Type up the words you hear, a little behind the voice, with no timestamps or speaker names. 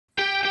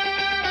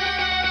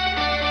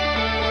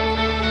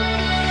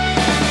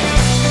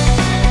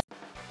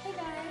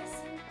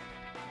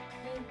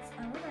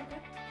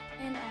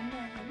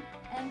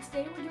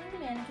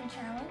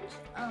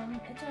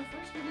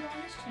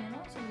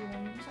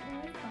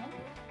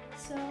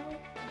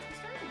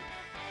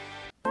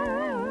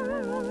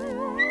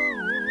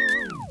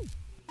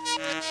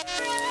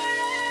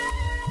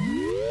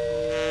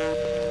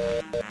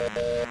Track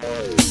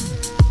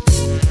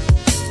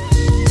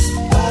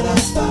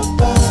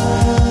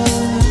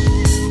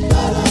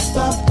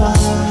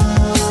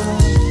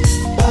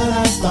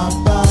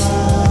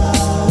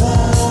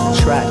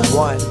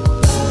one.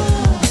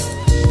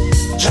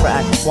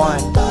 Track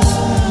one.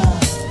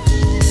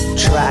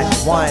 Track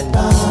one.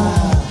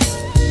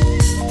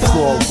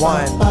 Floor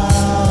one.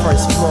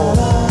 First floor.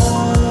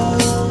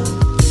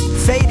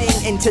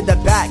 Fading into the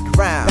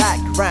background.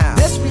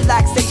 This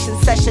relaxation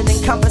session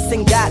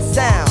encompassing that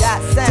sound.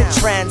 To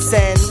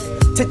transcend,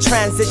 to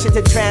transition,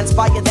 to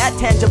transpire that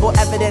tangible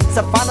evidence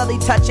of finally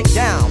touching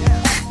down.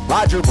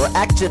 Roger, we're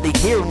actually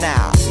here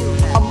now.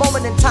 A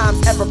moment in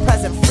time's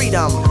ever-present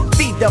freedom.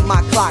 Feed them,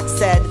 my clock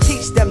said.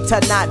 Teach them to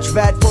not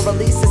dread. For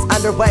release is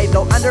underway,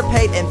 though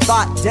underpaid and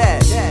thought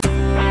dead.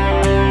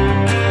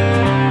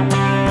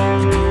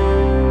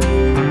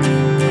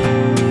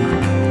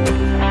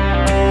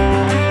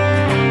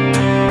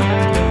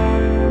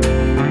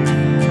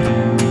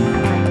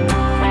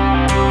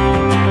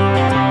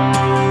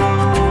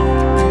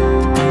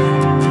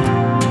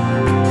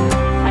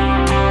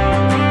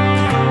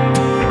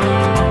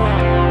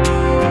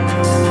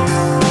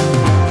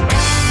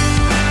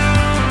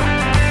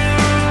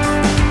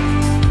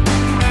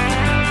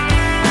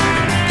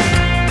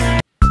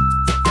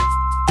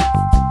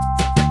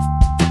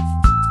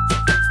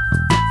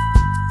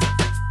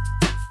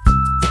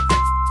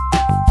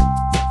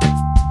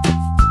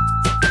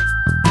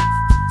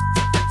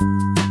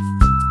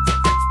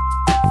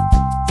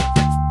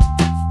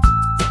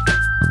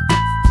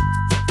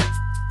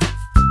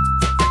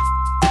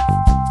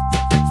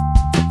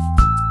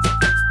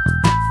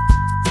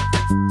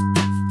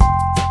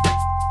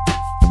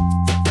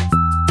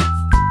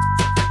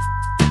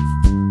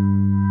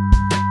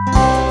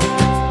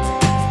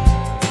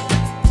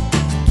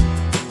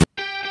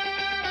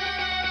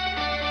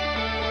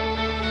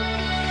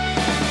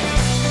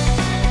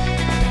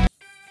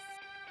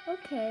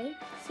 Okay,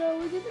 so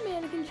we did the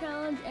mannequin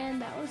challenge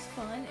and that was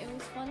fun. It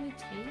was fun to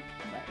take,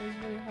 but it was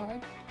really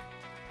hard.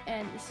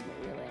 And this is what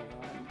we're laying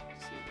on,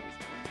 so you guys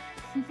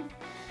know.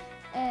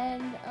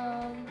 And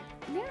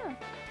yeah,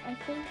 I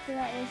think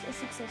that was a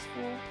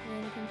successful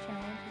mannequin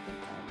challenge. I think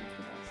that was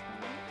the best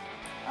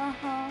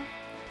one.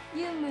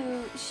 You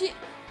move.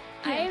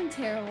 I am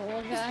terrible,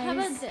 guys. How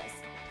about this?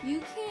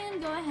 You can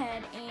go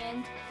ahead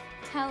and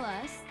tell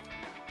us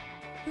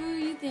who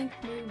you think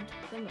moved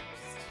the most.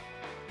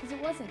 Because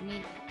it wasn't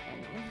me.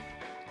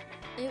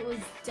 It was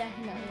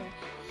definitely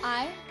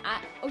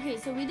okay,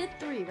 so we did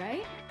 3,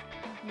 right?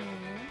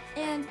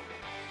 And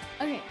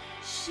okay,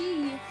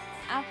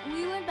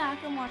 we went back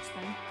and watched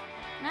them,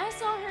 and I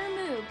saw her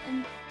move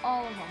in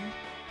all of them.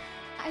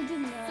 I did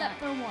not. Except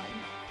for one.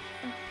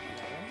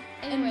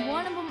 Anyway. And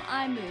one of them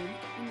I moved,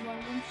 and one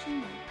of them she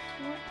moved.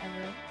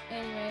 Whatever.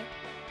 Anyway,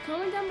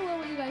 comment down below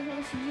what you guys want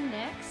us to do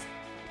next.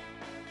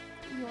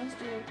 You want us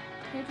to do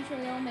hair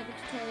tutorial, makeup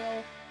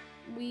tutorial.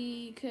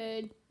 We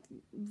could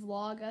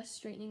vlog us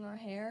straightening our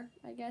hair,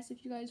 I guess,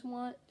 if you guys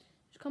want.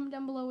 Just comment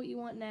down below what you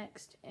want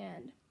next,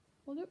 and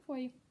we'll do it for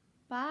you.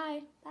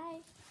 Bye. Bye.